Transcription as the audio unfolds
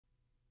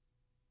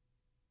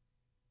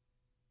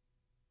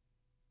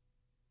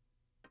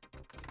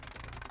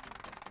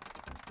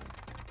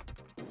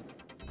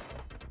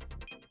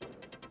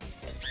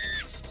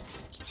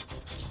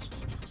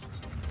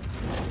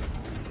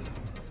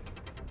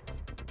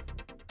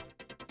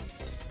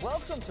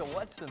Welcome to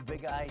What's the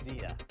Big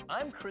Idea?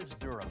 I'm Chris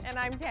Durham. And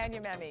I'm Tanya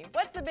Memme.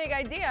 What's the Big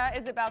Idea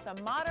is about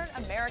the modern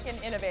American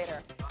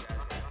innovator.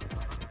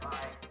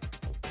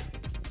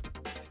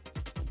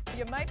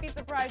 You might be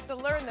surprised to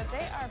learn that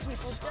they are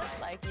people just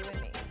like you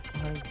and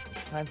me.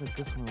 Times like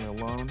this when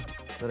we're alone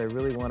that I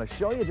really want to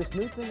show you this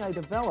new thing I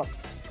developed.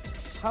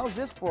 How's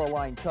this for a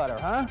line cutter,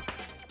 huh?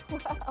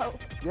 Wow.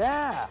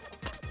 Yeah.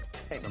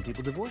 Hey, some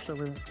people divorce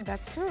over it.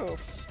 That's true.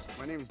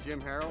 My name is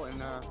Jim Harrell,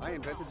 and I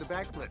invented the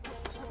backflip.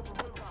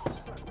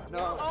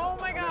 No. Oh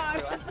my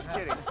God. I'm just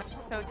kidding.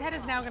 So Ted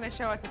is now going to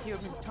show us a few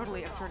of his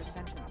totally absurd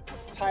inventions.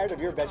 Tired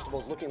of your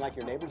vegetables looking like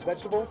your neighbor's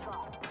vegetables?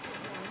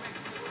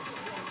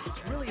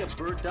 It's really a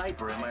bird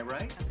diaper, am I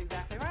right? That's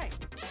exactly right.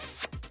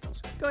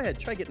 Go ahead,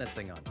 try getting that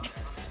thing on.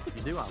 If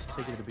you do, I'll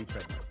take you to the beach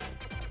right now.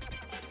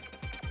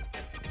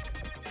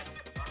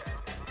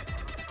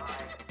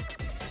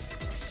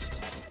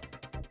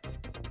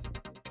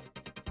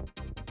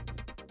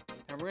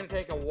 And we're going to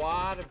take a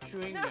wad of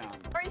chewing gum.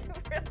 Are you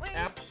really?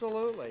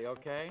 Absolutely,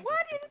 okay? What?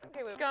 You just,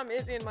 okay, wait, gum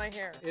is in my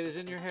hair. It is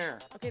in your hair.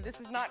 Okay, this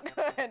is not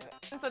good.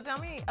 So tell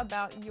me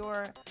about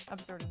your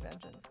absurd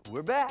inventions.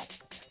 We're back.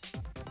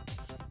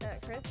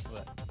 Chris?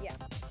 What? Yeah.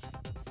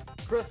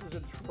 Chris is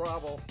in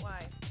trouble Why?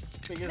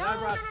 because No, I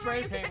brought no, no,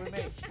 spray you paint can't. with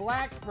me.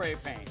 Black spray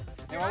paint.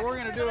 And You're what not we're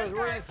gonna going to spray do this is we're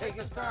going card. to take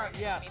This this is card. sorry. I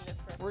Yes. mean this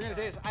Chris We're going is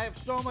to take this. I have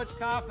so much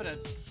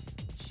confidence.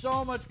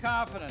 So much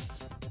confidence.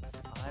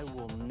 I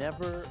will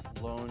never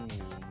loan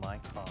you my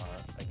car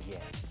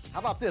again. How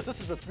about this? This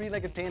is a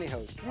three-legged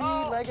pantyhose.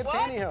 Three-legged what?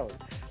 pantyhose.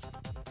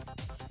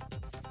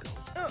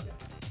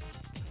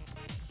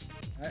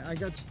 I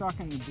got stuck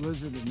in the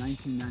blizzard of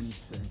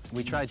 1996.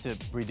 We tried to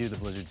redo the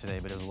blizzard today,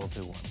 but it was a little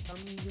too warm.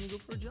 I'm gonna go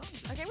for a jog.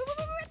 Okay,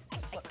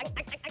 wait.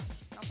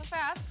 Not so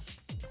fast.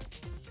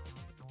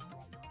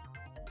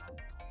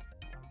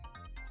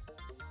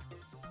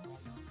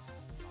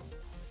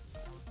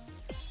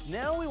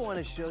 Now we want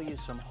to show you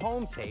some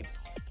home tapes.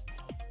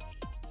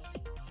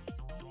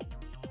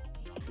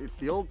 It's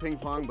the old ping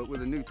pong, but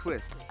with a new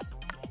twist.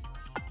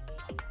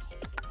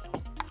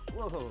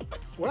 Whoa.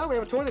 Well, we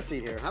have a toilet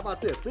seat here. How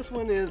about this? This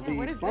one is the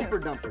what is bumper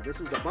this? dumper.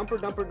 This is the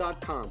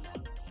bumperdumper.com.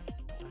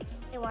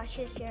 It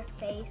washes your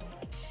face.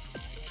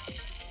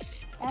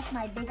 That's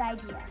my big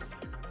idea.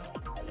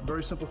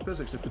 Very simple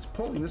physics. If it's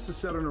pulling, this is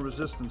set on a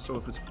resistance, so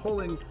if it's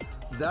pulling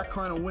that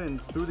kind of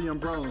wind through the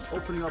umbrella and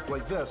opening up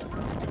like this.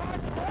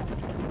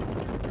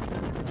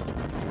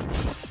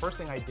 First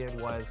thing I did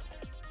was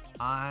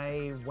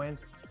I went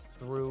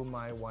through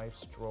my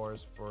wife's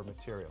drawers for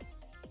material.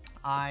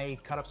 I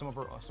cut up some of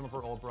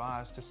her old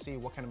bras to see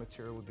what kind of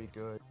material would be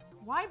good.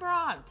 Why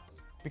bras?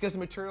 Because the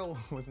material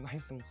was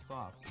nice and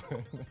soft.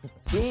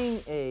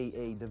 Being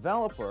a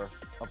developer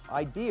of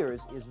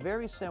ideas is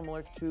very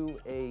similar to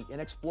an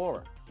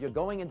explorer. You're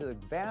going into the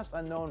vast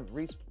unknown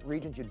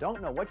regions. You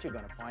don't know what you're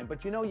going to find,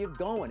 but you know you're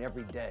going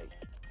every day.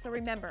 So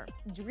remember,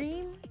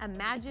 dream,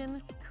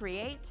 imagine,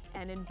 create,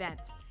 and invent.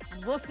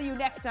 And we'll see you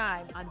next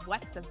time on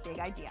What's the Big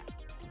Idea?